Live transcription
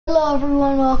Hello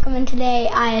everyone, welcome, and today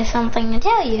I have something to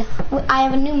tell you. I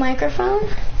have a new microphone.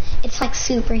 It's like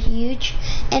super huge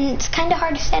and it's kind of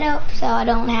hard to set up, so I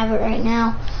don't have it right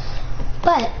now.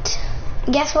 But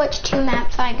guess which two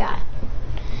maps I got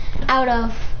out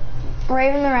of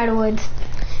Raven the Redwoods,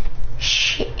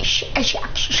 Shaquille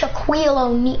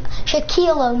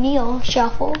O'Neal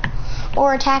Shuffle,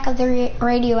 or Attack of the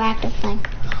Radioactive Thing.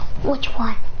 Which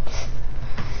one?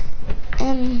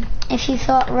 If you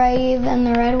thought Rave and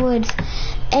the Redwoods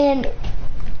and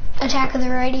Attack of the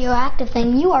Radioactive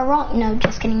Thing, you are wrong. No,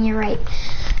 just kidding, you're right.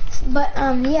 But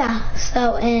yeah,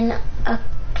 so in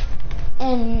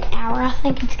an hour I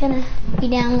think it's gonna be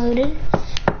downloaded.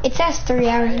 It says 3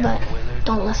 hours, but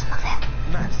don't listen to that.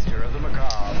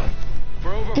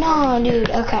 No, dude,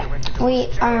 okay. We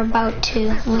are about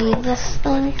to leave this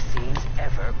thing.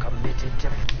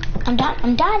 I'm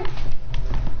done.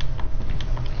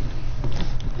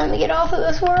 Let me get off of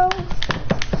this world.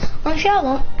 On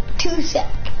shovel, 2 sec.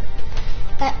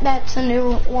 That's a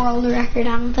new world record.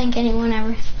 I don't think anyone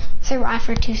ever survived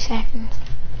for 2 seconds.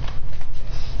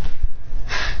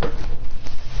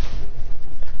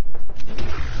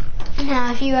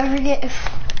 Now, if you ever get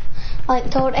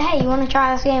told, hey, you want to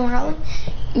try this game early?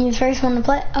 You're the first one to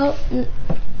play. Oh,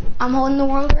 I'm holding the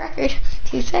world record.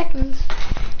 2 seconds.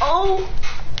 Oh,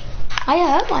 I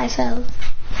hurt myself.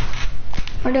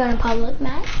 We're doing a public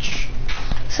match.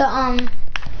 So,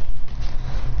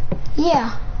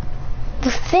 yeah.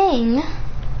 The thing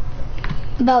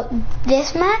about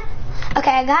this map,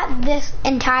 okay, I got this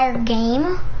entire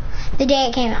game the day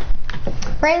it came out.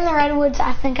 Raven the Redwoods,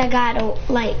 I think I got a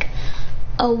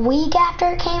week after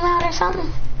it came out or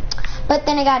something. But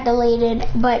then it got deleted,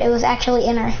 but it was actually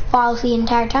in our files the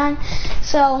entire time.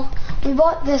 So, we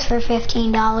bought this for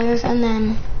 $15, and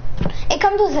then it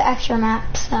comes with an extra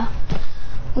map, so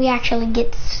we actually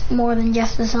get more than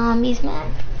just the zombies map.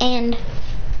 And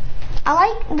I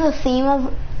like the theme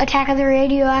of Attack of the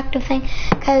Radioactive Thing,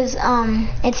 because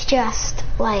it's just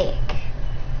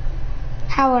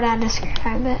how would I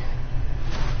describe it?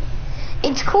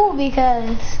 It's cool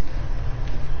because,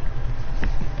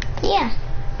 yeah,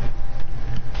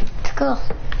 it's cool.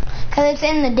 Because it's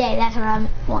in the day, that's what I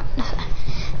want to say.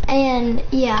 And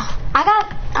yeah,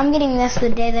 I'm getting this the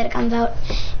day that it comes out,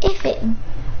 if it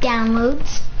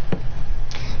downloads.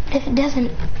 But if it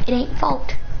doesn't, it ain't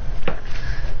fault.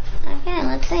 Okay,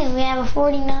 let's see. We have a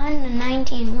 49 and a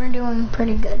 19. We're doing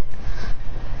pretty good.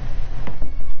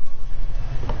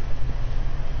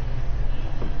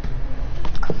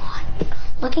 Come on.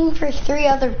 Looking for 3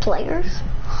 other players.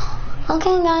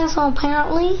 Okay, guys, so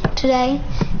apparently today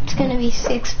it's going to be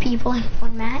 6 people in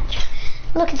 1 match.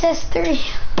 Look, it says 3.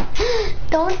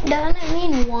 Doesn't it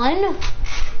mean 1?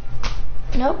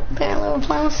 Nope, apparently we're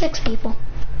playing with 6 people.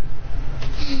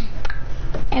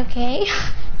 Okay.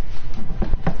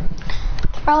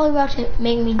 It's probably about to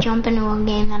make me jump into a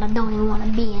game that I don't even want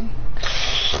to be in.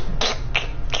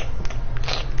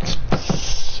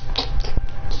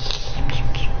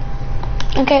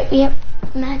 Okay, yep.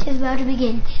 Match is about to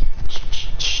begin.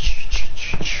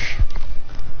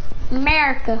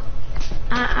 America.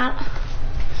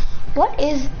 What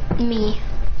is me?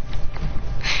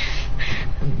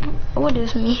 What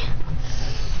is me?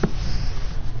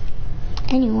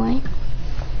 Anyway,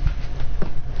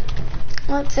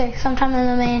 let's see. Sometime in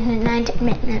the main 19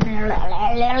 minutes.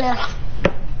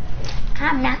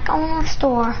 I'm not going to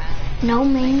restore no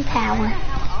main power.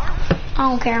 I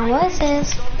don't care what it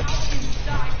says.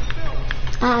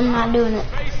 I'm not doing it.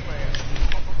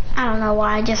 I don't know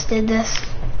why I just did this.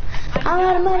 I'm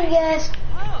out of money, guys.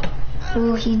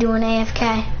 Ooh, he's doing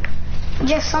AFK.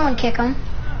 Just someone kick him,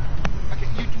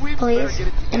 please,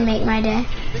 and make my day.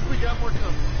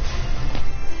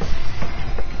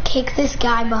 Kick this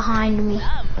guy behind me.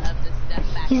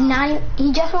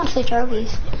 He just wants the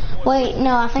trophies. Wait,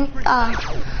 no, I think,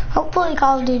 hopefully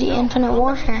Call of Duty Infinite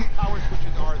Warfare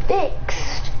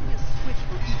fixed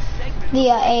the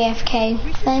AFK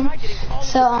thing.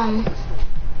 So,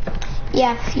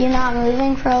 yeah, if you're not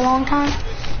moving for a long time,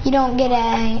 you don't get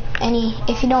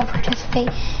if you don't participate,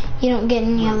 you don't get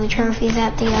any of the trophies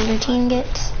that the other team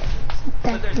gets.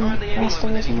 That the rest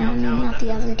of the team, not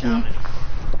the other team.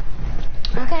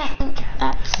 Okay, I think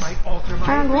that's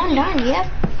round 1 done, yep.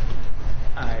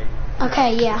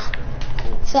 Okay, yeah.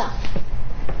 So,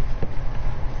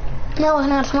 no, it's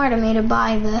not smart of me to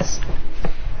buy this.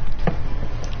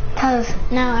 Because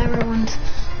now everyone's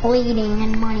leading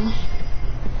in money.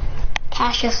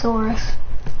 Cashosaurus.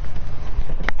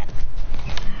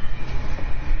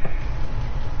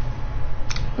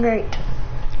 Great.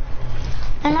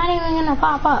 I'm not even gonna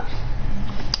pop up.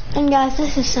 And guys,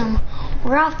 this is some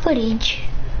raw footage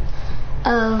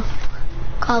of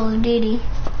Call of Duty.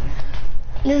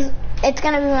 It's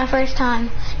gonna be my first time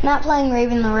not playing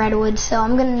Raven the Redwoods, so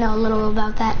I'm gonna know a little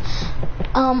about that.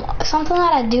 Something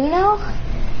that I do know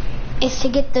is to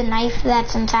get the knife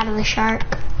that's inside of the shark.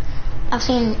 I've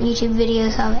seen YouTube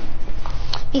videos of it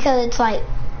because it's like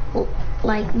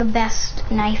the best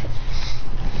knife.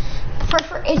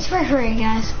 It's for free,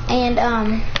 guys, and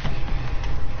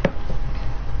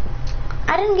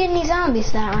I didn't get any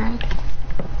zombies that round.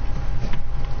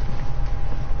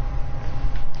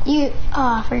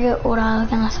 I forget what I was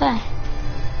gonna say.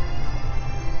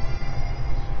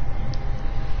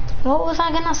 What was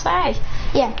I gonna say?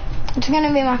 Yeah, it's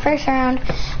gonna be my first round.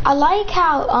 I like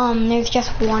how there's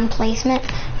just one placement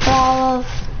for all of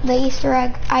the Easter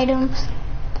egg items,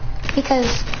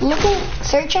 because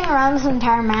searching around this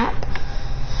entire map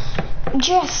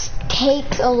just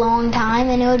takes a long time,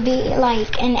 and it would be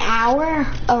like an hour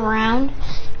around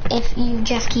if you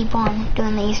just keep on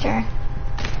doing the Easter egg.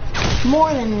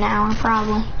 More than an hour,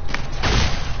 probably,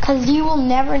 because you will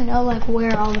never know like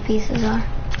where all the pieces are.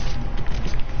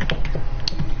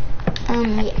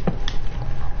 Yeah.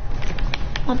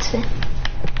 Let's see.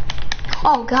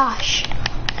 Oh gosh,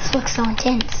 this looks so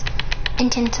intense.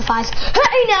 Intensifies.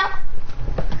 Hey now.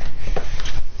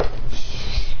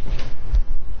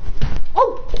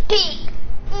 Oh,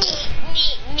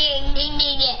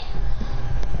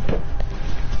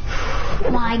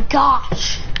 my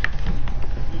gosh.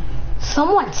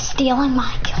 Someone's stealing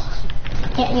my kills.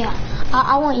 Yeah.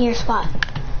 I want your spot.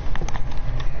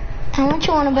 How much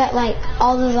you want to bet, like,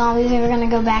 all the zombies are going to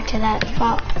go back to that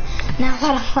spot now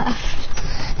that I'm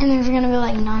left? And there's going to be,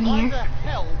 like, none here. Why the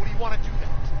hell would he want to do that?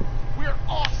 We're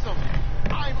awesome.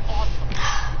 I'm awesome.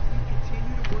 We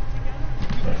continue to work together,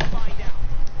 we can find out.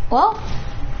 Well,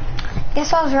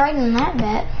 guess I was right in that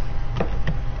bet.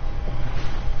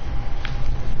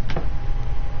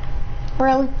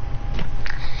 Really?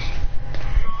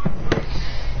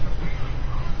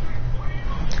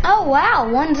 Oh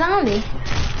wow, one zombie.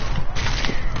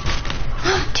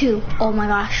 Two. Oh my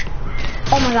gosh.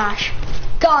 Oh my gosh.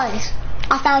 Guys,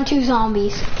 I found two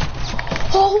zombies.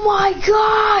 Oh my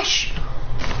gosh.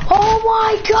 Oh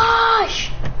my gosh.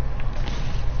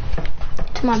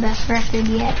 It's my best record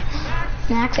yet.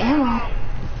 Max ammo.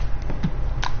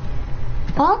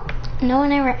 Well, no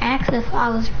one ever asked if I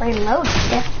was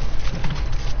reloaded.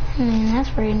 I mean, that's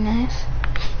pretty nice.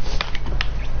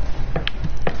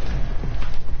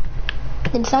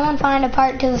 Did someone find a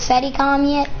part to the SETICOM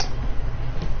yet?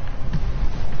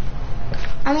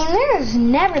 I mean, there's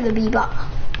never the bebop.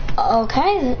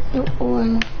 Okay,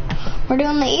 we're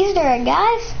doing the Easter egg,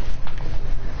 guys.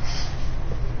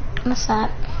 What's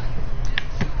that?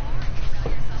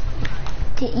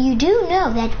 You do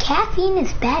know that caffeine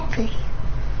is bad for you.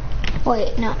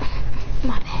 Wait, no,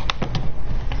 my bad.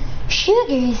 Sugar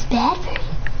is bad for you.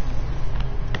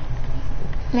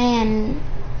 Man,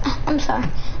 I'm sorry.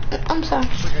 I'm sorry.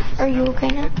 Are you okay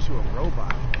now?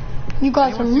 You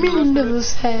guys are mean to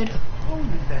this head.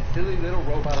 That silly little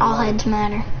robot. All heads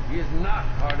matter. He is not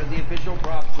part of the official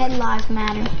prop. Head lives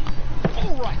matter.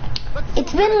 All right.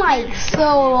 It's been like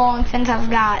so long since I've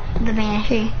got the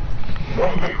Banshee.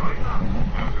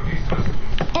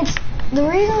 It's the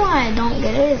reason why I don't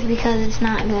get it is because it's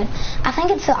not good. I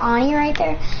think it's the Ani right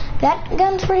there. That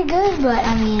gun's pretty good, but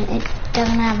I mean it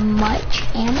doesn't have much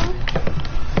ammo.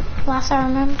 Last I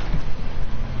remember.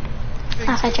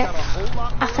 Last I checked.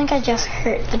 I think I just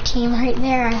hurt the team right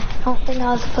there. I don't think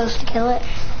I was supposed to kill it.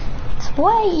 It's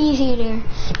way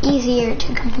easier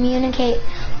to communicate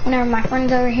whenever my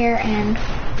friend's over here, and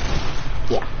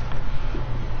yeah.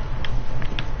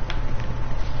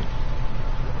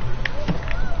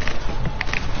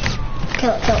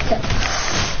 Kill it.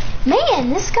 Man,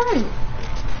 this gun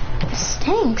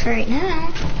stinks right now.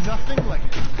 Nothing like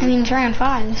it. I mean, it's round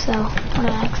 5, so what do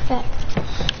I expect?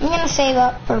 I'm gonna save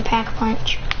up for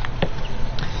Pack-a-Punch.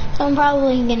 So I'm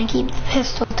probably gonna keep the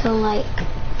pistol till like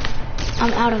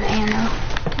I'm out of ammo.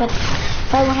 But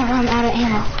right whenever I'm out of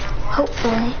ammo,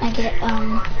 hopefully I get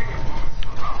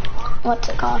what's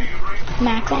it called?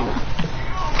 Max ammo.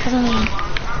 Cause I mean,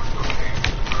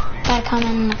 gotta come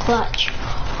in the clutch.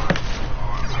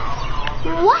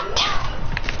 What?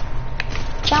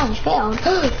 Challenge failed.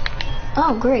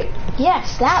 Oh great.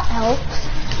 Yes, that helps.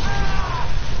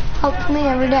 Helps me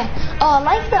every day. Oh, I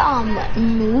like the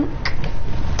nuke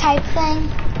type thing,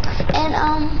 and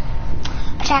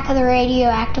Attack of the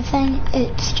Radioactive thing.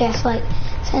 It's just like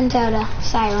sends out a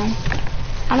siren.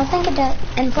 I don't think it does,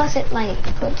 and plus it like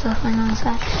puts a thing on the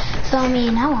side. So I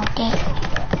mean, I want that.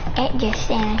 It just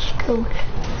sounds cool.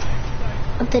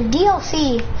 But the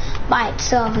DLC by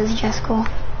itself is just cool.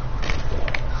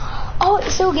 Oh, it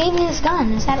still gave me this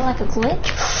gun. Is that like a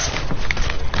glitch?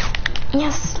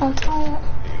 Yes, let's go.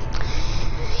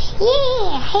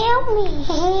 Yeah, help me,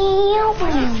 help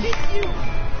me.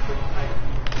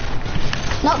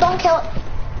 No, don't kill it.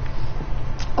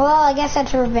 Well, I guess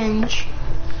that's revenge.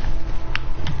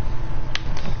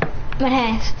 But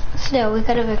hey, still, we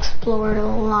could have explored a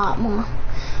lot more.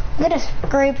 We could have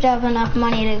scraped up enough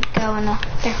money to go into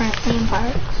different theme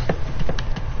parks.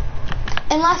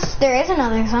 Unless there is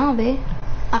another zombie,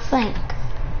 I think.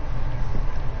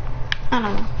 I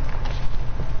don't know.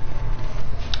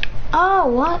 Oh,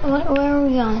 what? Where are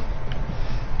we going?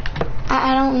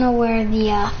 I don't know where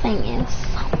the thing is.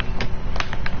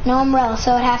 No umbrella,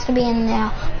 so it has to be in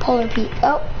the polar peak.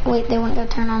 Oh, wait, they went to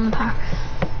turn on the power.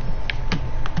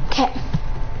 Okay.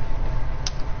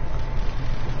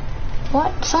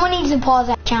 What? Someone needs to pause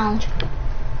that challenge.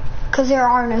 Because there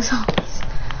are no zombies.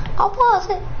 I'll pause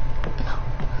it.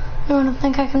 No, I don't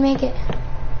think I can make it.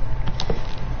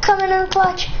 Coming in a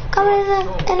clutch. Coming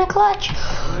in a clutch.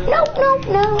 Nope.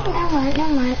 No.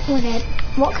 Never mind. We're dead.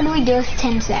 What can we do with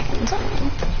 10 seconds?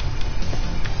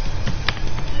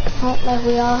 Oh, like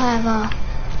we all have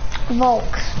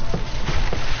Volks.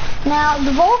 Now,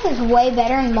 the Volk is way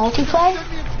better in multiplayer.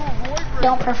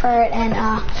 Don't prefer it in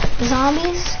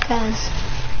zombies, because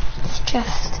it's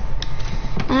just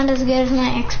not as good as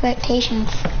my expectations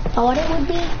thought it would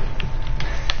be.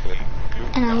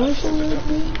 And I wish it would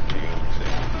be.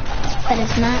 But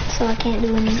it's not, so I can't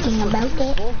do anything about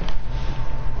it.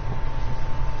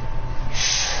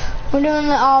 We're doing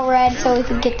the all red so we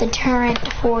could get the turret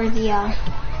for the,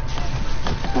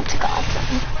 what's it called?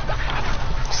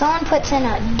 Someone puts in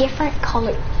a different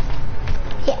color.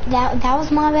 Yeah, that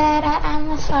was my bad.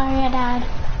 I'm sorry I died.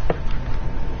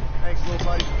 Thanks, little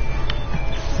buddy.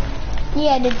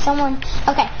 Yeah, did someone...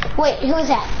 Okay, wait, who is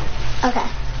that? Okay.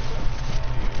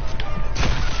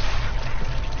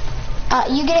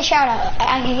 You get a shout out.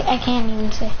 I can't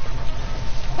even say.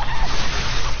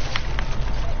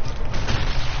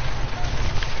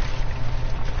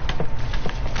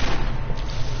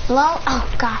 Lone?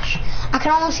 Oh gosh, I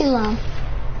can almost see Lone.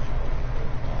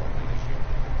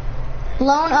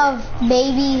 Lone of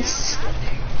babies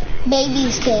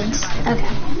kids. Okay,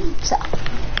 so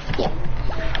yep.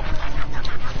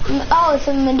 Oh, it's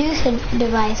a Medusa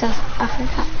device. I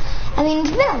forgot. I mean,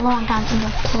 it's been a long time since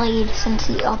I've played since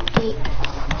the update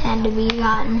had to be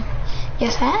gotten.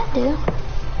 Just had to.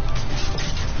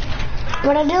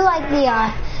 But I do like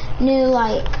the new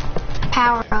like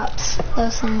power-ups.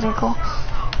 Those things are cool.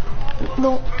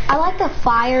 I like the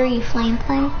fiery flame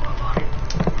thing.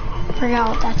 Forgot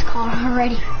what that's called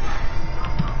already.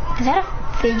 Is that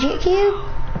a fidget cube?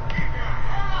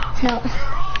 No.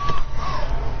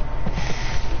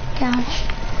 Gosh.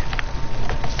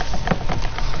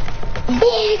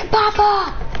 Big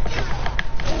Papa!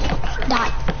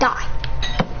 Die.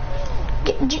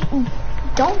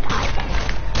 Don't die.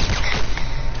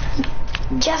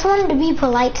 Just wanted to be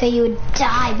polite so you would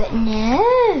die, but no.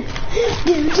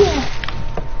 Dude, yeah.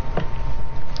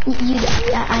 You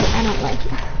die. I don't like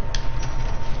you.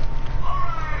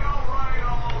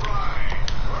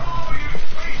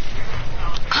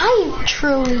 I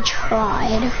truly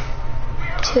tried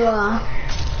to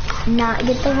not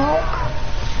get the Volk.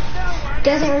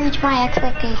 Doesn't reach my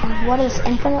expectations. What is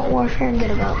Infinite Warfare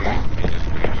good about that?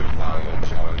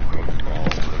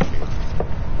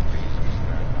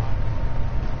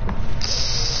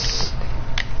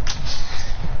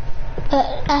 But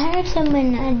I heard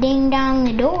someone ding dong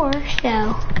the door,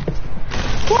 so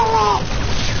kill it!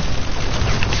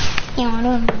 You know what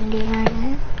I'm gonna do right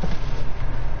now?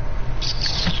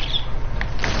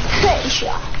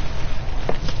 Headshot.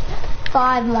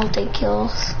 5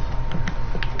 multi-kills.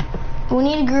 We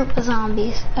need a group of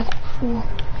zombies. Okay. Ooh.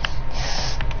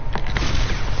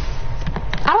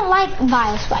 I don't like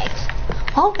biospikes.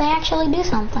 I hope they actually do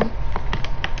something.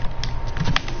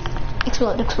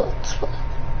 Explode.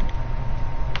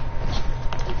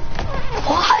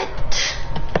 What?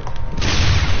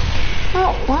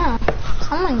 Oh, wow.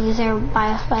 Someone used their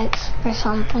biospikes for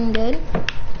something good.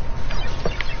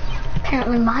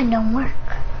 Apparently mine don't work.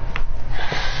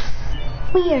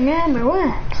 We are number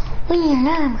 1. We are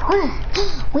number 1.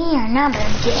 We are number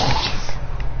death.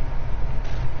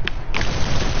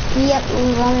 Yep,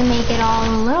 we're gonna make it all a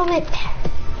little bit better.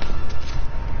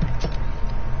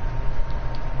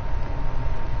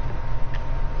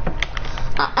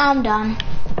 I'm done.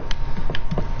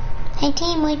 Hey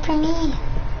team, wait for me.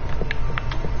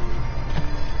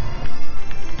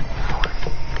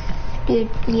 Dude,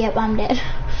 yep, I'm dead.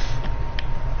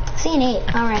 Scene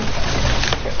 8, alright.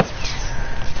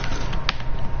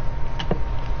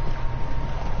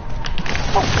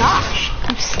 Oh gosh.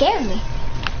 scared me.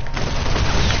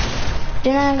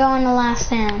 Do not go in the last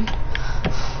stand.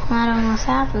 That almost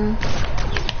happened.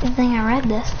 Good thing I read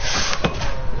this.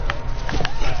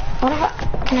 What if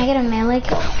can I get a melee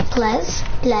kill? Please?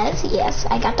 Yes,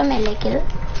 I got the melee kill.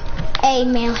 A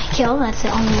melee kill, that's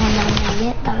the only one that I'm gonna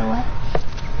get, by the way.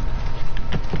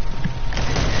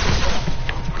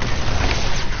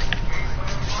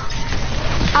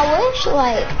 I wish,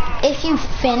 like, if you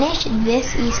finish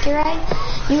this Easter egg,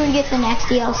 you would get the next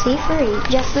DLC free.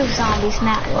 Just the zombies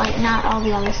map, like, not all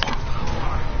the other stuff.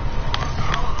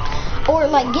 Or,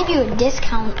 like, give you a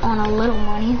discount on a little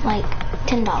money, like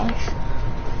 $10.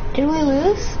 Did we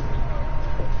lose?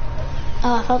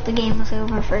 Oh, I thought the game was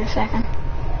over for a second.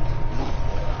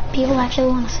 People actually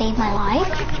want to save my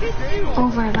life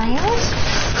over theirs?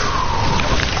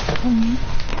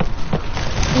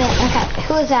 Okay,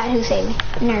 who is that who saved me?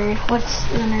 Nerd. What's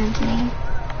the nerd's name?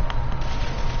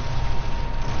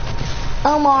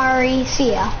 Omari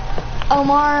Cia.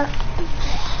 Omar.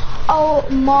 Oh,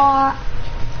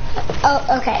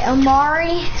 okay.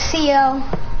 Omari Cio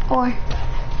or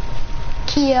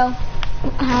Keo,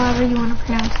 however you want to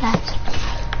pronounce that.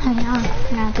 I mean, I don't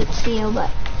pronounce it Cio, but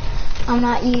I'm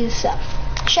not used, so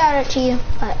shout out to you,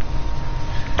 but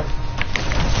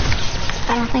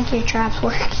I don't think your traps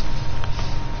work.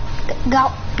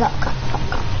 Go.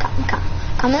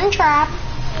 Come in the trap.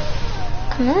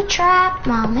 Come in the trap.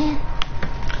 Oh, man.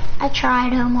 I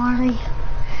tried, Omari.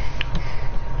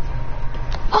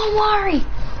 Omari!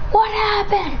 What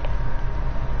happened?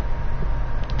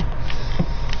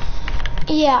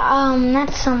 Yeah,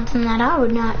 that's something that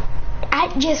I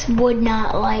just would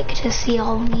not like to see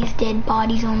all these dead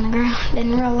bodies on the ground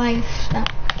in real life, so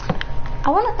I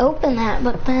want to open that,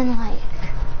 but then, like,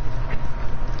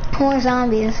 more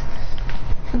zombies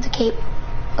have the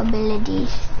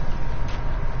capabilities.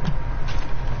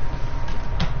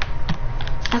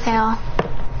 Okay, I'll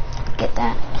get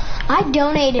that. I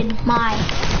donated my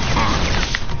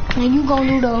app. Now you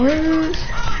gonna do those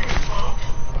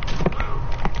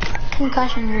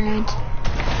concussion grenades.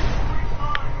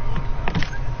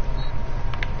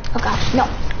 Oh gosh, no.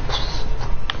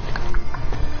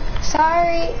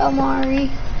 Sorry, Omari.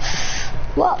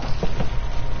 Whoa.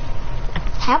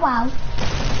 Hello.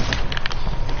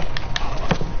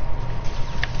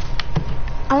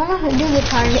 I want to do the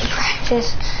target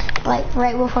practice, like,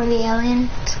 right before the aliens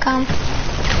come.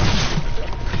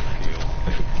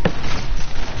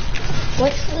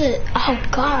 What's the... Oh,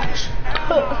 gosh.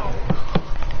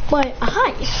 My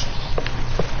eyes.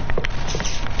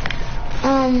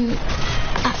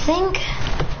 I think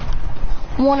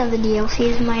one of the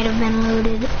DLCs might have been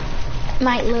loaded.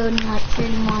 Might load in, like,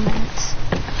 30 more minutes.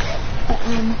 But,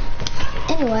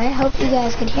 anyway, I hope you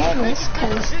guys could hear this,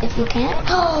 because if you can't...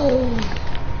 Oh!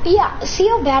 Yeah, see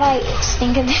how bad I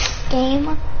stink at this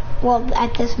game? Well,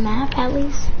 at this map, at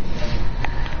least.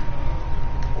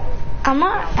 I'm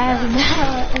not as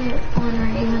bad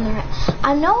on even the rest.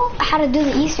 I know how to do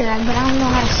the Easter egg, but I don't know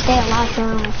how to stay alive for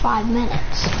over 5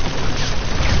 minutes.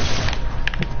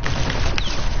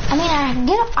 I mean,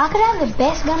 I could have the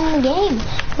best gun in the game.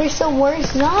 Where's the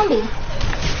worst zombie?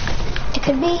 It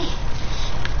could be,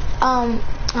 oh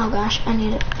gosh, I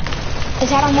need it. Is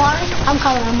that Omari? I'm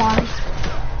calling Omari.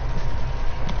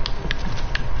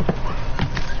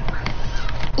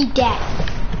 Eat that.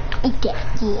 Eat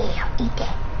that. Yeah, eat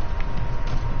that.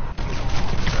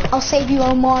 I'll save you,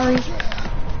 Omari.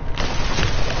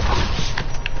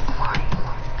 Omari.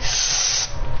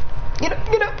 Get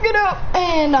up.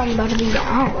 And I'm about to be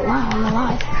down. Oh, wow, I'm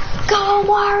alive. Go,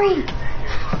 Omari.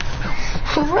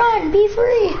 Run, be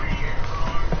free.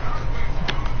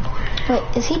 Wait,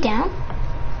 is he down?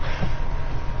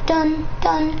 Dun.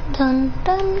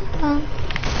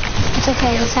 It's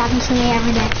okay, this happens to me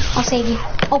every day. I'll save you.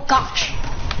 Oh, gosh.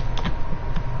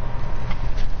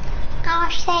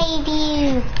 I'll save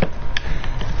you.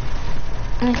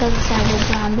 Because it's a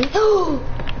zombie. Oh!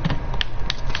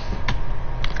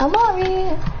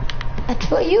 Omari! That's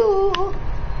for you.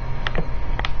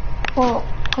 Well,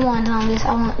 come on, zombies.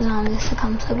 I want zombies to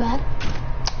come so bad.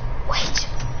 Wait.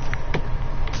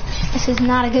 This is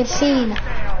not a good scene.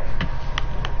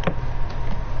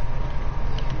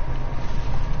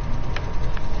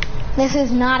 This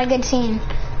is not a good scene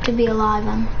to be alive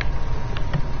in.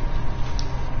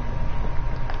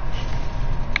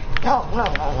 No.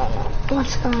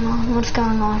 What's going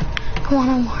on? Come on,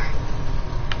 Omar.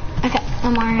 Okay,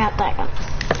 Omar got that gun.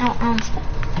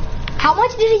 How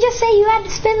much did he just say you had to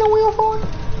spin the wheel for?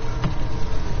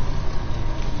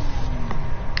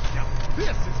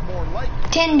 This is more like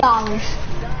 $10. I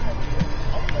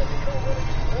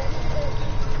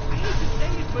hate to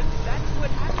say it, but that's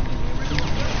what happened in the original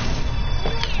game.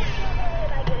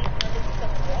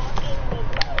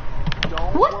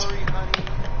 What? Worry, honey.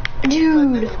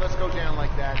 Dude, Let us go down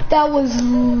like that. that was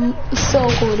so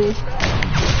cool, dude.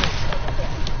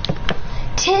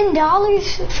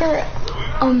 $10 for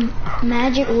a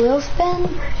magic wheel spin?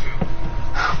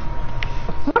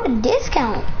 What a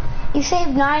discount. You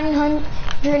saved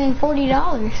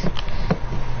 $940.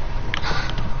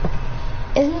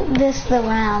 Isn't this the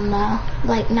round though?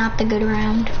 Like not the good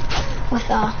round with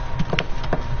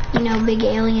you know, big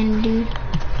alien dude.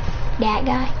 That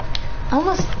guy. I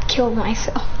almost killed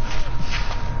myself.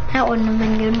 That wouldn't have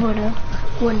been good, wouldn't have.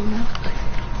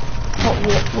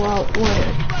 Well,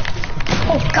 would've.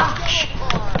 Oh gosh!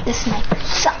 This sniper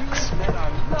sucks.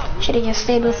 Should've just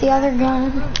stayed with the other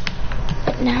gun.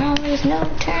 But now there's no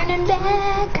turning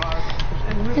back.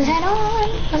 Is that on?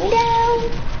 Let me down.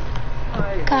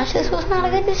 Gosh, this was not a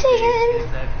good decision.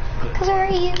 Cause there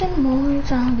are even more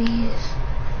zombies.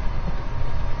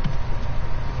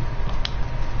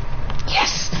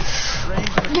 Yes!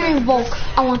 Give me the bulk.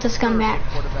 I want this gun back.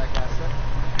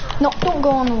 No, don't go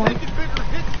on the way.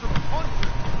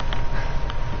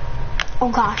 Oh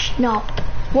gosh, no.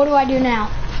 What do I do now?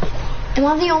 Am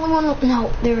I the only one? No,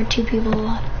 there were 2 people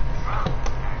alive.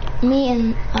 Me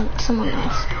and someone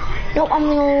else. Nope, I'm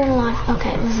the only one alive.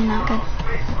 Okay, this is not good.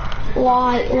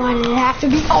 Why did it have to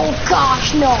be? Oh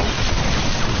gosh, no.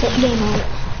 Game over.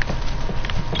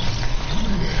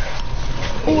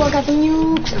 Oh, I got the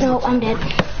nukes. No, I'm dead.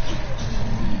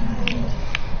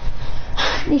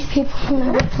 These people will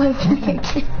never play with me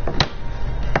again.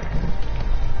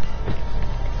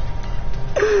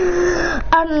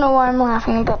 I don't know why I'm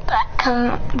laughing about that,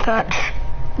 because that's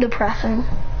depressing.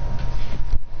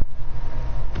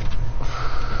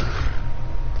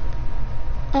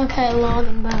 Okay,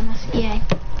 login bonus, yay.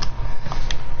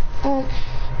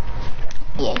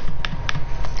 Yay.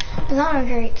 Designer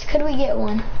crates, could we get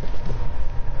one?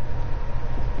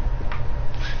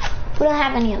 We don't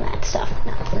have any of that stuff.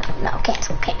 No,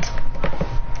 cancel.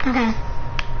 Okay.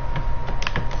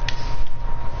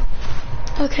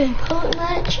 Okay, public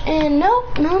match, and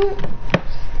nope, none.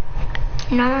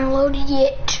 Not unloaded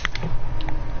yet.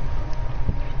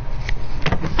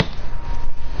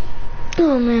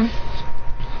 Oh man.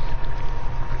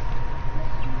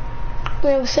 We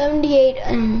have 78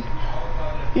 and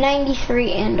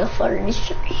 93 and a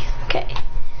 33. Okay.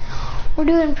 We're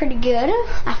doing pretty good,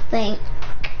 I think.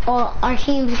 Well, our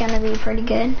team's gonna be pretty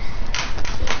good.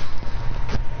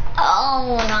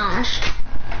 Oh gosh.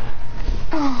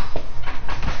 Oh.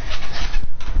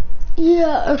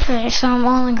 Yeah, okay, so I'm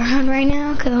on the ground right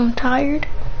now because I'm tired.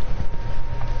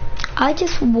 I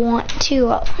just want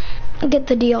to get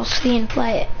the DLC and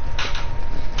play it.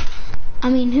 I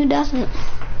mean, who doesn't?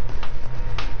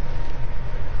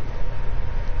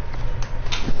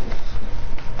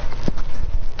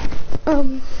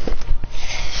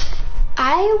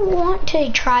 I want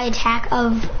to try Attack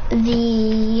of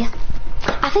the...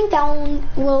 I think that one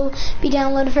will be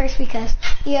downloaded first because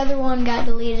the other one got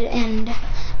deleted and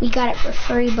we got it for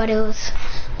free, but it was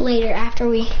later after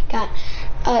we got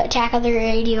Attack of the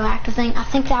Radioactive thing. I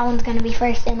think that one's going to be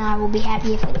first, and I will be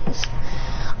happy if it is.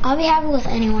 I'll be happy with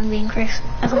anyone being first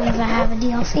as long as I have a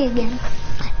DLC again.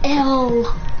 Ew.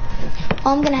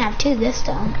 I'm going to have 2 this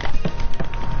time.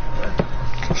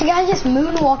 The guy just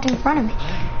moonwalked in front of me.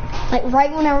 Like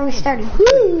right whenever we started.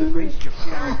 Woo!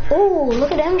 Oh,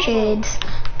 look at them shades.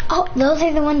 Oh, those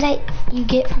are the ones that you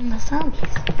get from the zombies.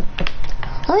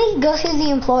 Let me go see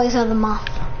the employees of the month.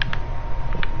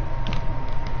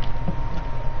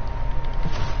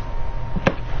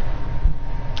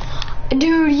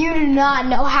 Dude, you do not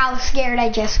know how scared I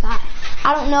just got.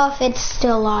 I don't know if it's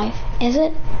still live. Is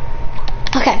it?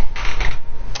 Okay.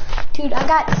 Dude, I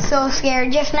got so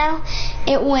scared just now.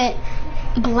 It went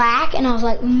black and I was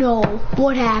like, no,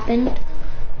 what happened?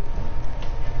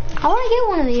 I want to get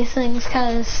one of these things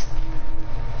because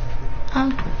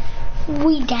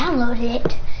we downloaded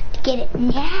it to get it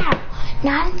now,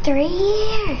 not in 3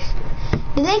 years.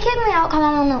 Did they kick me out because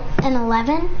I'm on an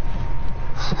 11?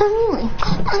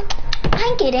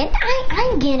 I get it.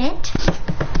 I get it.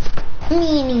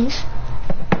 Meanies.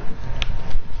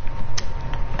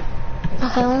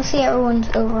 Okay, let's see everyone's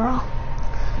overall.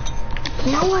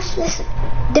 Now watch this.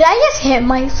 Did I just hit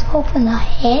myself in the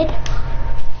head?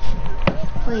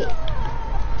 Wait.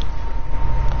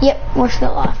 Yep, we're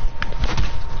still off.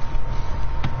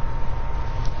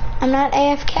 I'm not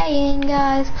AFKing,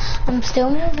 guys. I'm still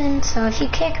moving, so if you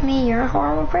kick me, you're a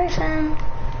horrible person.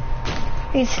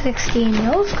 816,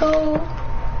 let's go.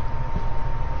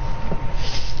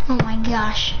 Oh my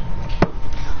gosh.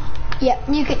 Yep,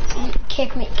 you could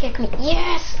kick me.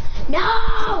 Yes!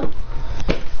 No!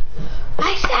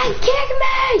 I said kick me!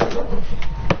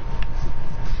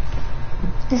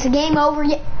 Is the game over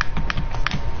yet?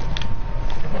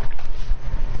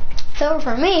 It's over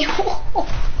for me.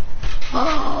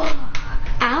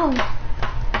 Ow.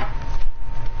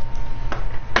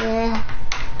 Yeah.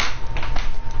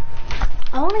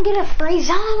 I want to get a free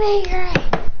zombie,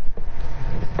 right?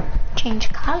 Change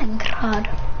calling card.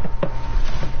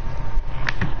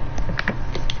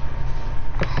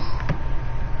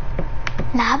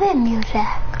 Lobby music.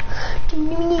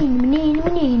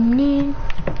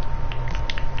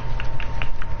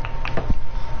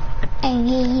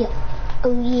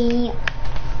 Oh yeah.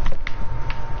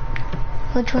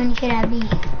 Which one should I be?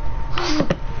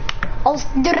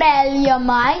 Australia,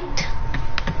 mate.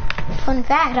 Fun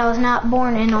fact, I was not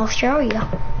born in Australia.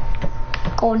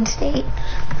 Golden State.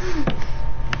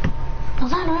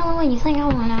 Was that really what you think I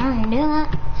want to already do that?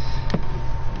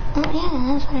 Oh yeah,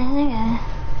 that's what I think of.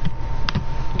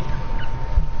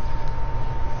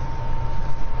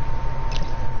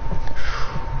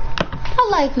 I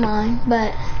like mine,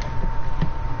 but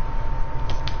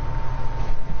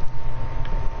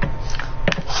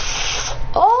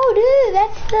oh dude,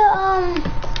 that's the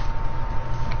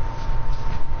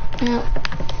no.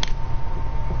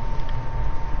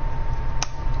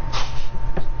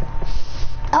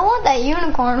 I want that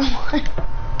unicorn one.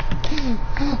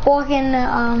 Walking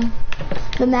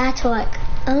the match like,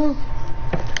 oh,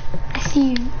 I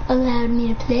see you allowed me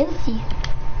to play with you.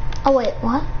 Oh wait,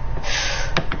 what?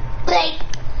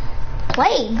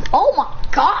 Plague? Oh my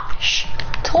gosh,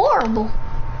 it's horrible.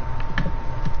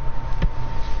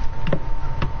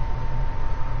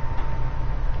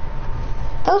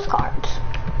 Those cards.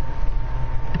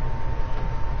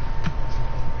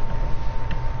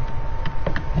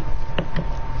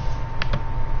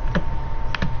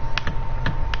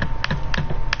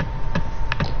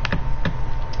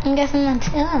 I'm guessing that's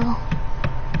it.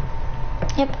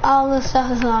 Yep, all this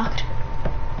stuff is locked.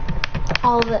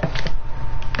 All of it.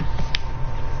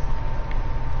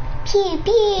 Pew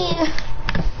pew.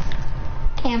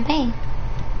 Campaign.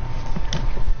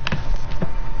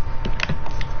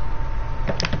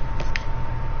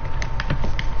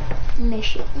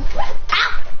 Mission.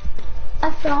 Ow!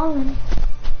 I've fallen.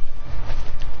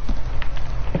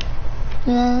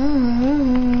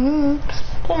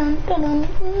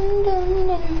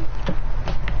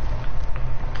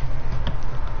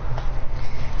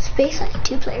 Space like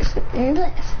 2 players with 3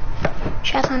 players.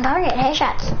 Shots on target,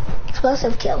 headshots,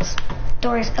 explosive kills.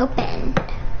 Doors open.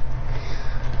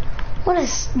 What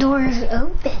is doors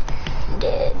open?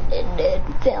 Dead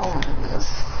films.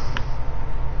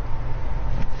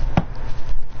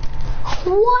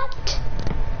 What?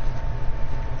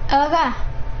 Okay.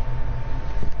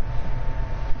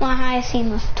 My highest scene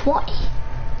was 20.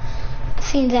 The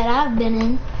scenes that I've been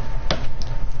in,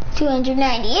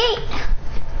 298.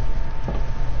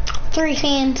 3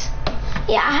 scenes.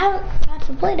 Yeah, I haven't got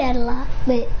to play that a lot,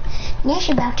 but that's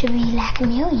about to be like a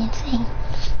million things.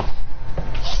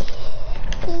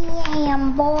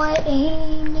 Yeah, boy.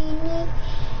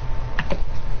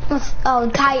 Oh,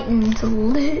 Titan's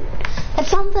lit. That's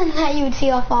something that you would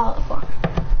see off Fallout 4.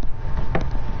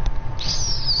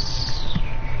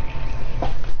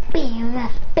 Boom,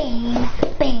 boom,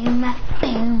 boom,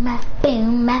 boom,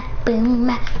 boom, boom,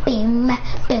 boom, boom,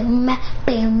 boom,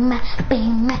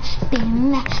 boom,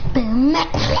 boom.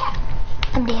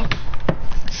 I'm dead.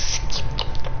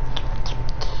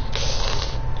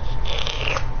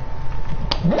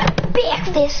 Back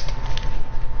fist.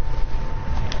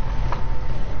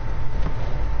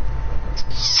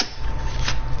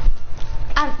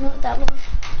 I don't know what that was.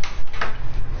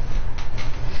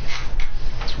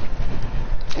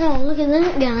 Oh, look at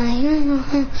that guy.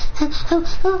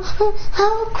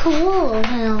 How cool of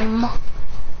him.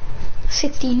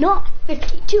 69,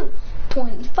 52,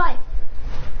 25,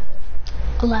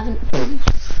 11.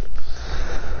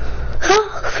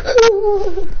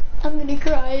 I'm gonna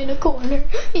cry in a corner.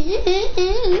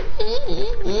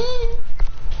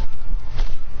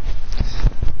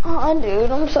 Oh,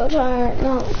 dude, I'm so tired.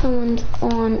 No, someone's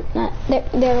on.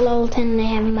 They're level 10 and they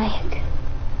have a mic.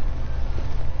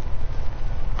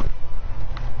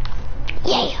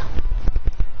 Yeah.